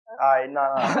Alright,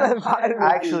 no.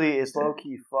 Actually, it's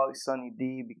low-key fuck Sunny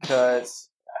D because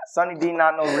Sunny D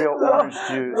not no real orange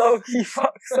juice. Low-key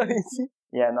fuck Sunny D.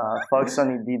 Yeah, fuck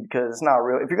Sunny D because it's not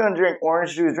real. If you're gonna drink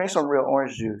orange juice, drink some real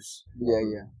orange juice. Yeah.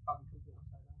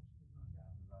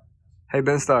 Hey,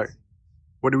 Ben Stark,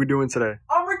 what are we doing today?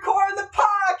 I'm recording the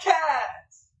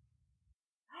podcast!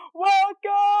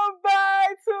 Welcome back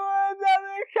to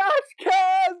another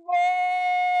Couchcast, boy!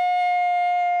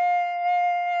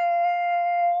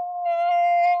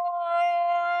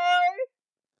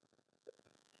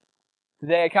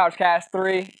 Today, Couchcast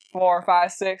 3, 4,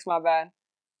 5, 6, my bad.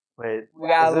 Wait, We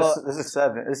got this is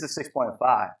 7. This is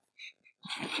 6.5.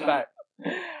 Right.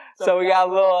 So we got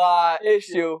a little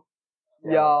issue,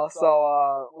 y'all.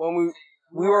 So when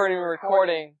we weren't even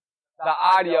recording the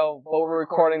audio, but we're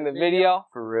recording the video.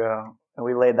 For real. And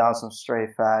we laid down some straight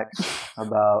facts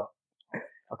about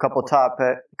a couple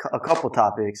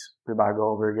topics we about to go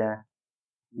over again.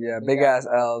 Yeah, big ass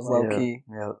L's, low key.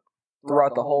 Yep.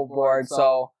 Throughout the whole board.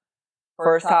 So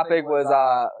first topic was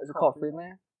is it called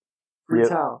Freeland?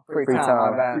 Freetown.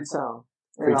 Freetown. My bad. Freetown.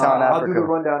 Freetown, I'll Africa. do the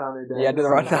rundown on it then. Yeah, do the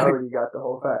rundown. I already got the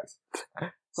whole facts.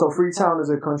 So Freetown is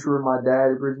a country where my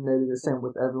dad originated. The same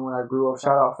with everyone I grew up.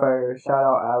 Shout out Fair. Shout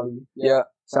out Ali. Yeah.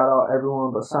 Shout out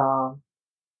everyone. Bassam,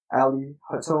 Ali,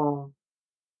 Hatum,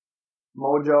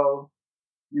 Mojo,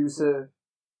 Yusuf,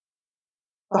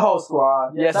 the whole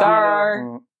squad. Yes,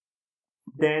 sir.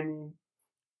 Danny,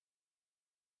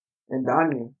 and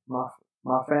Danya.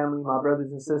 My family, my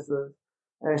brothers and sisters.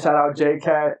 And shout out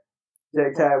J-Cat.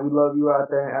 J-Cat, we love you out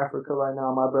there in Africa right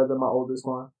now. My brother, my oldest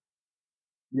one.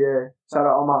 Yeah. Shout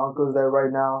out all my uncles there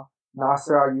right now.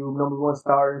 Nasser Ayub, #1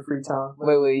 star in Freetown.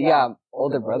 Wait, you got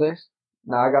older brothers?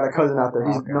 Nah, I got a cousin out there.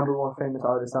 He's Okay. #1 famous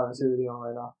artist out in Sierra Leone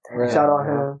right now. Right. Shout out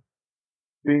him.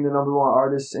 Being the #1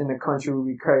 artist in the country would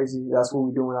be crazy. That's what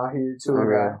we're doing out here too.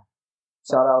 Okay.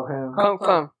 Shout out him.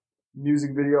 Come.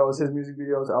 Music videos, his music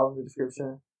videos are all in the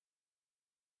description.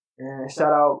 And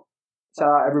shout out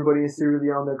everybody in Sierra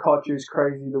Leone. Their culture is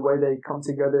crazy. The way they come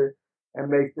together and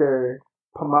make their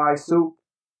pamai soup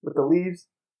with the leaves,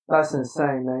 that's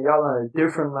insane, man. Y'all on a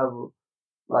different level.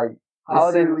 Like, How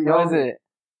is Sierra Leone, it?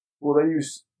 well,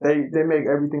 they make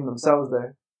everything themselves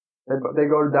there. They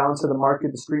go down to the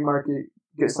market, the street market,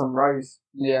 get some rice.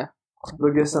 Yeah.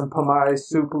 They'll get some pamai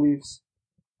soup leaves.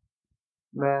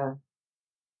 Man,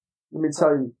 let me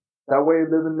tell you, that way of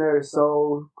living there is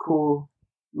so cool.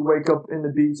 You wake up in the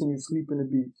beach and you sleep in the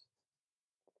beach.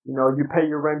 You know, you pay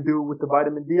your rent due with the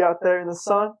vitamin D out there in the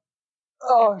sun,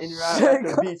 Oh, and you're out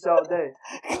at the beach all day,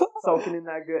 soaking in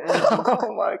that good energy.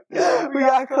 Oh my god. We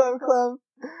got Clem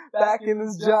back in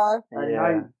this John. At Yeah.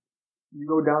 night, you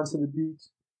go down to the beach,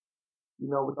 you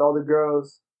know, with all the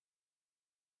girls.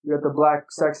 You got the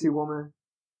black sexy woman,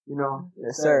 you know.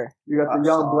 Yes, sir. You got the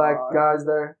young black guys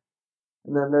there.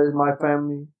 And then there's my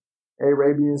family,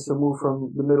 Arabians who moved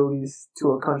from the Middle East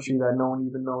to a country that no one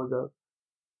even knows of.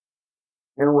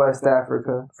 In West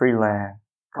Africa, Freeland.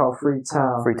 called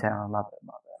Freetown. Freetown, my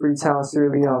bad. Freetown, Sierra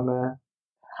Leone, man.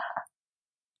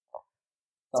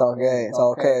 It's okay.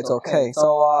 So,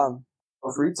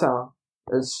 Freetown.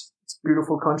 It's a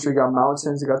beautiful country. Got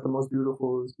mountains. It got the most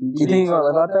beautiful beaches. you think you're gonna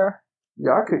live out there?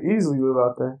 Yeah, I could easily live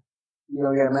out there. You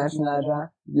gonna get a mansion now, John?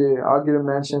 Yeah, I'll get a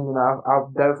mansion and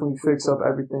I'll definitely fix up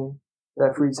everything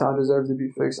that Freetown deserves to be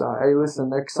fixed on. Hey, listen,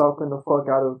 they're sucking the fuck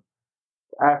out of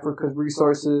Africa's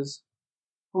resources.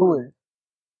 Who is?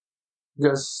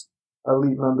 Just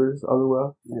elite members of the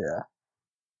world. Yeah.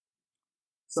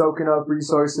 Soaking up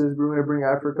resources. We're going to bring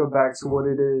Africa back to what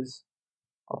it is.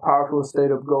 A powerful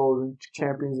state of gold and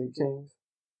champions and kings.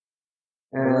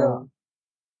 And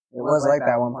It was like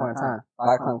that one point in time.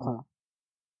 By Clem.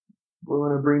 we're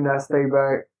going to bring that state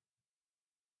back.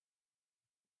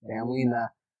 Damn, we in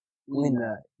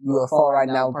the UFO right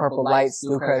now with purple lights.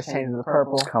 Luca is changing to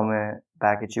purple. Coming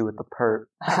back at you with the perp.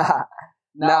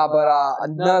 Nah, but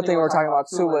another thing we were talking about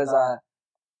too was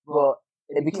well,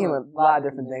 it became a lot of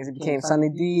different things. It became Sunny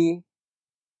D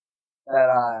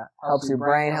that helps your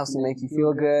brain, helps you make you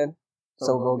feel good.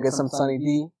 So go get some Sunny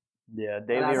D. Yeah,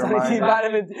 daily Not Sunny D, reminder.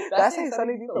 vitamin D. Did I say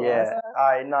Sunny D? the Yeah. last time?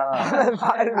 Alright, no.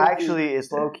 Vitamin D. Actually,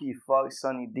 it's low-key fuck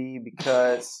Sunny D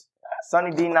because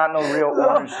Sunny D not no real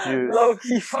orange juice. Low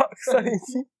key fuck Sunny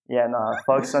D. Yeah,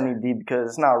 fuck Sunny D because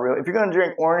it's not real. If you're gonna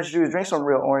drink orange juice, drink some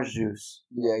real orange juice.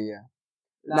 Yeah.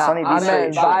 Nah, Sunny D I straight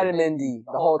meant shit. vitamin D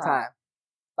the whole time.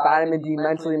 Vitamin D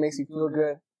mentally makes you feel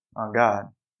good. Oh God.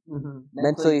 Mm-hmm.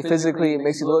 Mentally, physically, it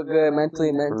makes you look good.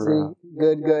 Mentally, real.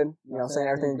 good. You know what I'm saying?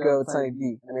 Everything's good with Sunny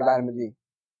D. I mean, vitamin D.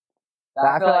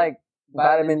 I feel like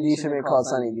vitamin D should be called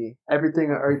Sunny D. Everything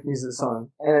on Earth needs the sun.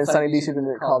 And then Sunny D should be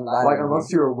called vitamin Like, D.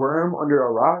 unless you're a worm under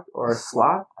a rock or a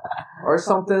sloth, or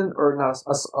something, or not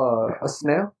a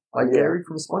snail like Gary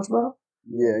from SpongeBob,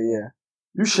 Yeah.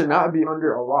 you should not be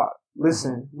under a rock.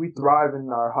 Listen, we thrive in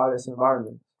our hottest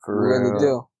environment. We really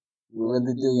do. We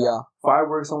really do, y'all.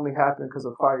 Fireworks only happen because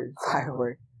of fire.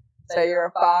 Firework. Say you're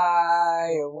a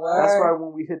firework. That's why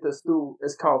when we hit the stool,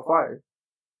 it's called fire.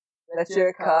 Let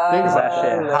your Think of that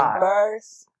shit hot.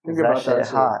 burst. Think That about shit that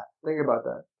shit. hot. Think about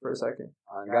that for a second.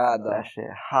 Oh, God, though. That shit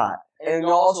hot. And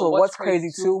also, what's crazy,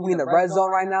 too, we in the red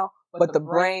zone right now, but the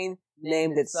brain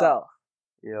named itself.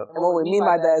 Yep. And what we mean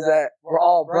by that is that we're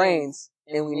all brains,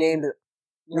 and we named it,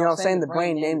 you know what I'm saying? The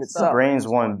brain named itself. Brain's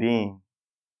one being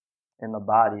in the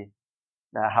body.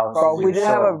 That house. Bro, if we didn't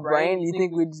have a brain, you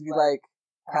think we'd just be like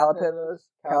caterpillars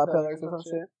or some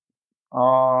shit?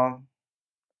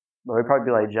 But we'd probably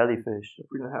be like jellyfish. If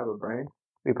we didn't have a brain,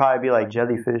 We'd probably be like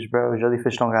jellyfish, bro.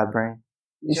 Jellyfish don't got brain.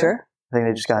 You sure? I think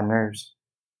they just got nerves.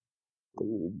 We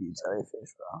would be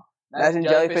jellyfish, bro. Imagine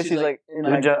jellyfish is like in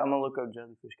like. I'm gonna look up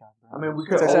jellyfish got brain. I mean, we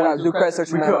could. Search that out. always- Do credit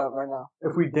searching we that could- up right now.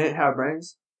 If we didn't have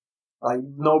brains, like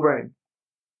no brain,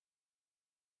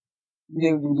 You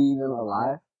think we'd be even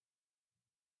alive?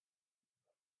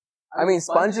 I mean,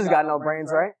 sponges got no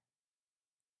brains, right?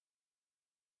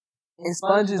 And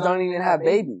sponges don't even have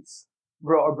babies.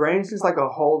 bro, a brain's just like a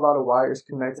whole lot of wires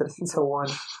connected into one,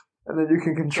 and then you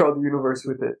can control the universe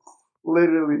with it.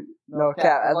 Literally, No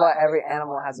cap. That's why every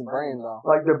animal has a brain, though.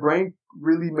 like the brain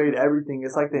really made everything.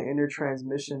 It's like the inner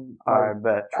transmission. Alright,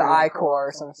 bet. The eye core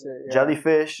or some shit. Yeah.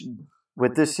 Jellyfish,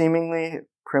 with this seemingly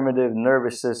primitive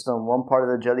nervous system, one part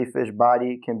of the jellyfish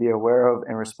body can be aware of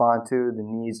and respond to the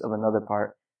needs of another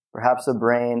part. Perhaps the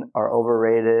brain are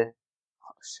overrated,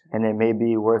 and it may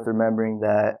be worth remembering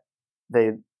that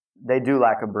they do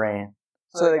lack a brain.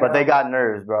 So But they got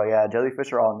nerves, bro. Yeah,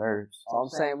 jellyfish are all nerves. So I'm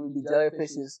saying we'd be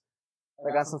jellyfishes.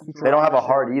 They got some future. They don't have a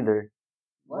heart either.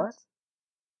 What?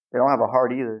 They don't have a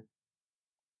heart either.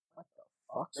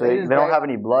 Fuck. So they just don't break- have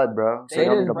any blood, bro. So They they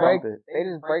don't just need to break. pump it. They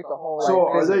just break the whole. So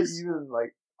like, are they physics. even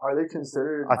like? Are they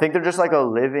considered? I think they're just like a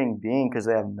living being because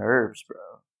they have nerves, bro.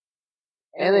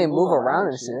 And they move around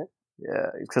and shit. Yeah,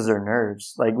 it's because they're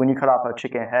nerves. Like when you cut off a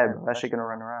chicken head, bro, that shit gonna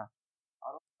run around.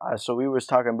 So we was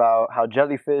talking about how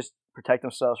jellyfish protect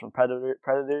themselves from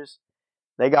predators.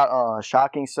 They got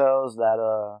shocking cells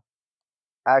that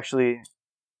actually,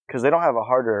 because they don't have a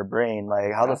heart or a brain.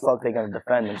 Like how the fuck they gonna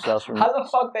defend themselves from? How the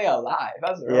fuck they alive?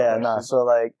 That's the real Yeah, question. nah. So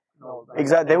like.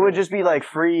 Exactly. They would just be like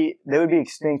free. They would be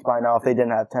extinct by now if they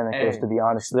didn't have tentacles. Hey. To be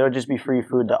honest, they would just be free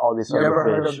food to all these You ever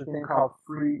other heard of fish. the thing called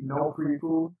no free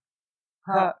food?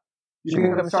 Huh? You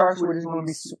think them sharks were just going to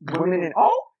be swimming in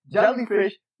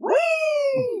jellyfish?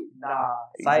 Whee! Nah.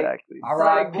 Exactly. All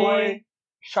right, boy.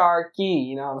 Sharky.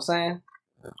 You know what I'm saying?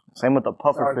 Same with the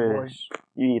Sorry, boy. pufferfish.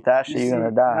 You eat that shit, You you're gonna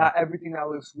see, die. Not everything that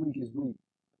looks weak is weak.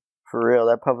 For real,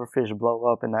 that pufferfish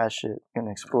blow up and that shit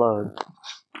gonna explode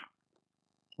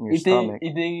in your You think stomach.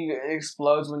 it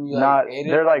explodes when you Not, ate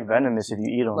they're it? like venomous if you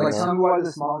eat them. Like bro. some why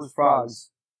the smallest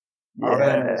frogs. are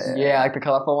venomous. Yeah, like the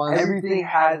colorful ones. Everything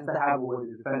has to have a way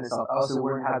to defend itself, else it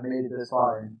wouldn't have made it this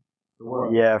far in the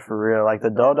world. Yeah, for real. Like the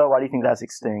dodo, why do you think that's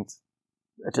extinct?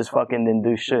 It just fucking didn't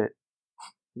do shit.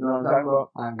 You know what I'm talking about?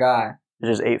 Oh God. It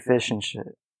just ate fish and shit.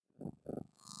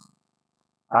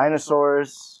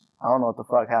 Dinosaurs, I don't know what the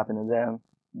fuck happened to them.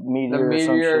 The Meteor or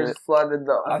some meteors shit. flooded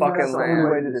the I think that's fucking the only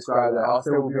way land. to describe that. Else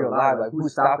they would be alive. Like,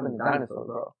 who's stopping the dinosaur,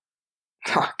 bro?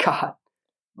 Oh God.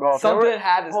 Bro, if there Something were-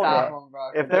 had to hold stop on. them, bro.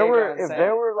 if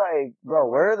there were like, bro,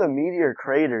 where are the meteor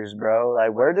craters, bro?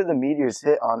 Like, where did the meteors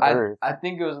hit on Earth? I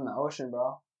think it was in the ocean,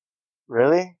 bro.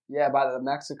 Really? Yeah, by the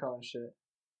Mexico and shit.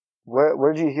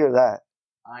 Where'd you hear that?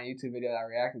 On a YouTube video that I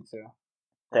reacted to.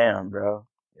 Damn, bro.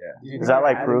 Yeah. Is that,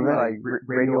 like, proven? Like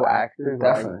radioactive,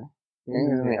 Definitely.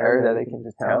 things in the air that they can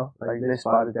just tell. Like this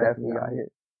spot is definitely got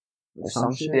hit. Or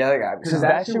some shit. The other guy. Because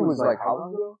that shit was like how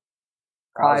long ago?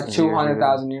 Probably 1,000 years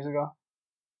 200,000 years ago.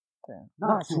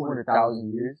 Not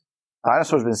 200,000 years.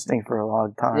 Dinosaurs been extinct for a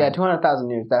long time. Yeah, 200,000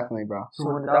 years, definitely, bro.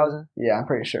 200,000? Yeah, I'm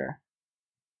pretty sure.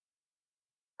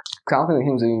 'Cause I don't think the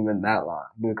humans have even been that long,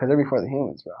 dude. Because they're before the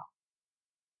humans, bro.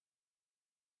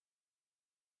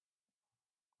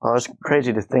 Well, it's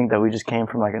crazy to think that we just came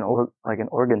from like an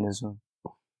organism.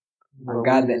 On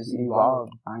God, they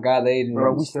evolved. On God, they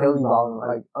Bro, we still evolving.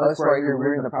 Like us right here,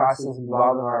 we're in the process of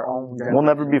evolving our own. We'll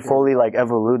never be fully like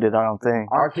evoluted, I don't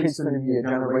think. Our kid's gonna be a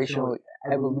generational,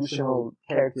 evolutional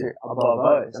character above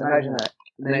us. Imagine that.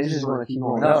 And then it's just gonna keep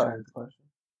going up.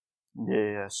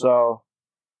 Yeah. So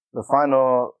the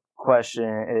final question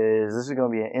is: this is gonna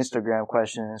be an Instagram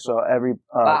question. So every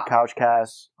Wow.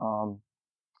 Couchcast,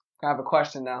 I have a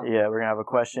question now. yeah, we're gonna have a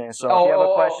question. So Oh, if you have oh,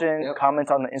 a oh, question, yep.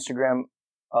 comment on the Instagram,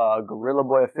 Gorilla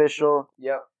Boy Official.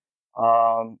 Yep.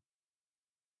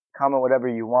 comment whatever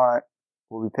you want.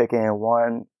 We'll be picking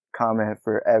one comment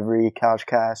for every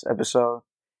Couchcast episode.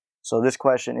 So this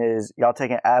question is, y'all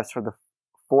taking apps for the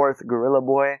 4th Gorilla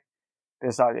Boy?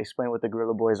 This I'll explain what the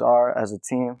Gorilla Boys are as a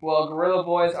team. Well, Gorilla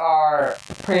Boys are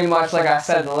pretty much like I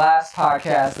said the last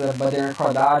podcast, but didn't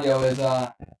record the audio, is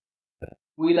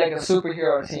we like a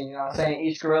superhero team, you know what I'm saying?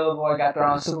 Each Gorilla Boy got their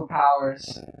own superpowers.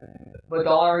 But the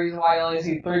only reason why you only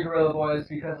see 3 Gorilla Boys is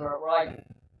because we're like...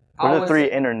 We're the 3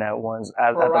 internet ones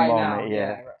at the right moment, now,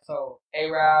 yeah. So,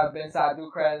 A-Rab, Benside,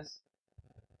 Ducrez.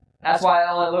 That's why it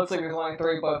only looks like there's only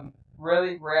 3, but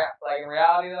really, like in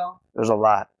reality though, there's a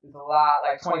lot. There's a lot,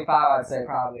 like 25 I'd say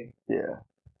probably. Yeah. You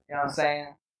know what I'm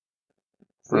saying?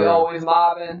 For we real. always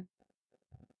mobbing.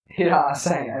 You know what I'm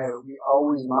saying? Hey, we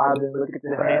always mobbing. Look at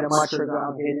the hand of my trigger.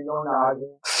 I'm hitting on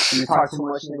noggin. You talk too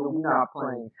much, nigga. We not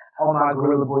playing. All my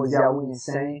Gorilla Boys, yeah, we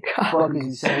insane. Fuck is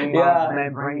you saying? Yeah. My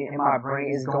brain and my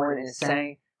brain is going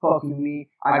insane. Fuck you, me.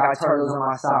 I got turtles on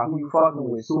my side. Who you fucking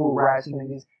with? Sewer rats,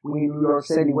 niggas. We in New York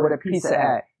City. Where the pizza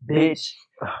at, bitch?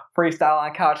 Freestyle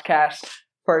on Couchcast,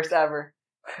 first ever.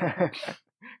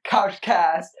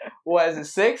 Couchcast was it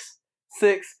 6?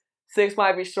 6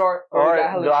 might be short. Or we got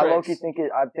hella I tricks. low-key think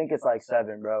I think it's like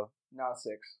 7, bro. No,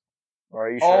 6. Or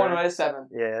are you sure? Oh no, it's 7.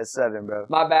 Yeah, it's 7, bro.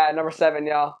 My bad, number 7,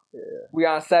 y'all. Yeah. We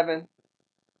on 7.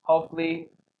 Hopefully,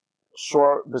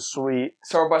 Short but sweet.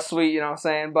 short but sweet. You know what I'm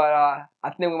saying? But I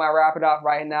think we might wrap it up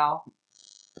right now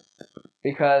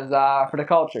because for the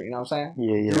culture. You know what I'm saying?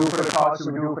 Yeah, Do yeah. it for the culture.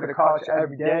 We do it for the culture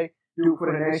every day. Do it for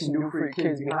the nation. Do it for the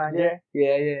kids behind you.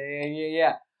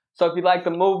 Yeah. So if you like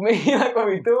the movement, you like what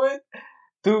we doing,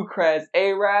 Ducrez,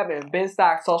 A-Rab, and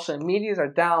Benstock social medias are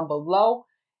down below.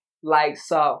 Like,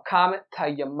 sub, comment, tell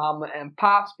your mama and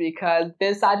pops because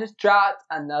Benstock just dropped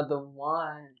another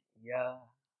one. Yeah.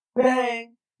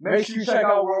 Bang! Make sure you check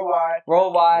out Worldwide.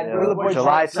 Worldwide, Yeah. Gorilla Boy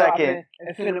July dropping, 2nd.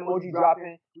 Infinite Emoji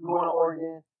dropping. We going to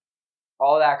Oregon.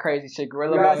 all that crazy shit. We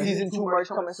Gorilla got Boys. season 2 merch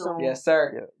coming soon. Yes,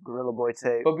 sir. Yeah, Gorilla Boy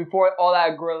tape. But before all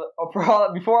that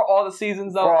before all the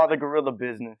seasons For though, all the gorilla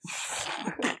business.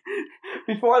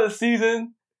 before the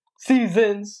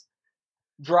seasons,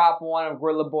 drop one of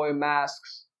Gorilla Boy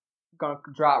masks. Gonna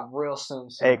drop real soon.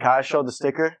 Hey, can I show the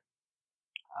sticker?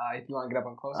 If you want to get up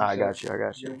on close. I got you.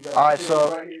 Yeah, All right,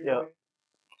 so, right here, yeah. boy.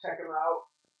 Check them out.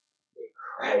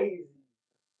 They're crazy.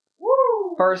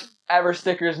 Woo! First ever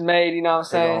stickers made. You know what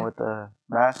I'm They're going saying? with the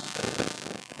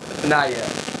mask Not yet.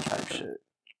 type shit.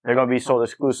 They're gonna be sold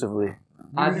exclusively.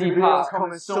 On Music Depop. videos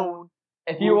coming soon.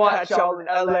 If you We'll want, catch y'all in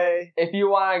LA. if you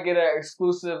want to get an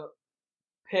exclusive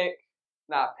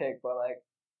not pick, but like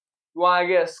you want to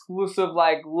get exclusive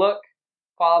like look,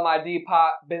 follow my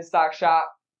Depop Benstock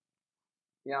shop.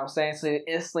 You know what I'm saying? So you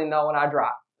instantly know when I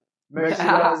drop. Make sure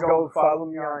you guys go follow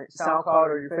me on SoundCloud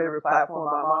or your favorite platform.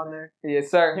 I'm on there.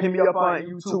 Yes, sir. Hit me up on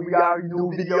YouTube. We got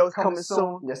new videos coming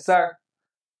soon. Yes, sir.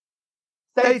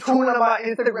 Stay tuned on my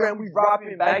Instagram. We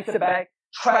dropping back-to-back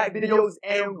track videos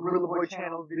and Gorilla Boy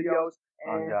channel videos.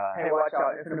 And God. hey, watch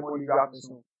out. Infinite Boy dropping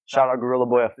soon. Shout out Gorilla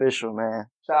Boy Official, man.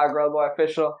 Shout out Gorilla Boy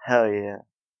Official. Hell yeah.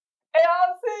 And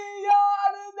I'll see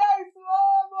y'all in the next one.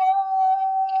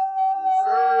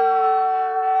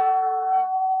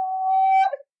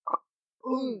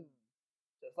 Boom.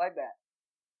 Just like that.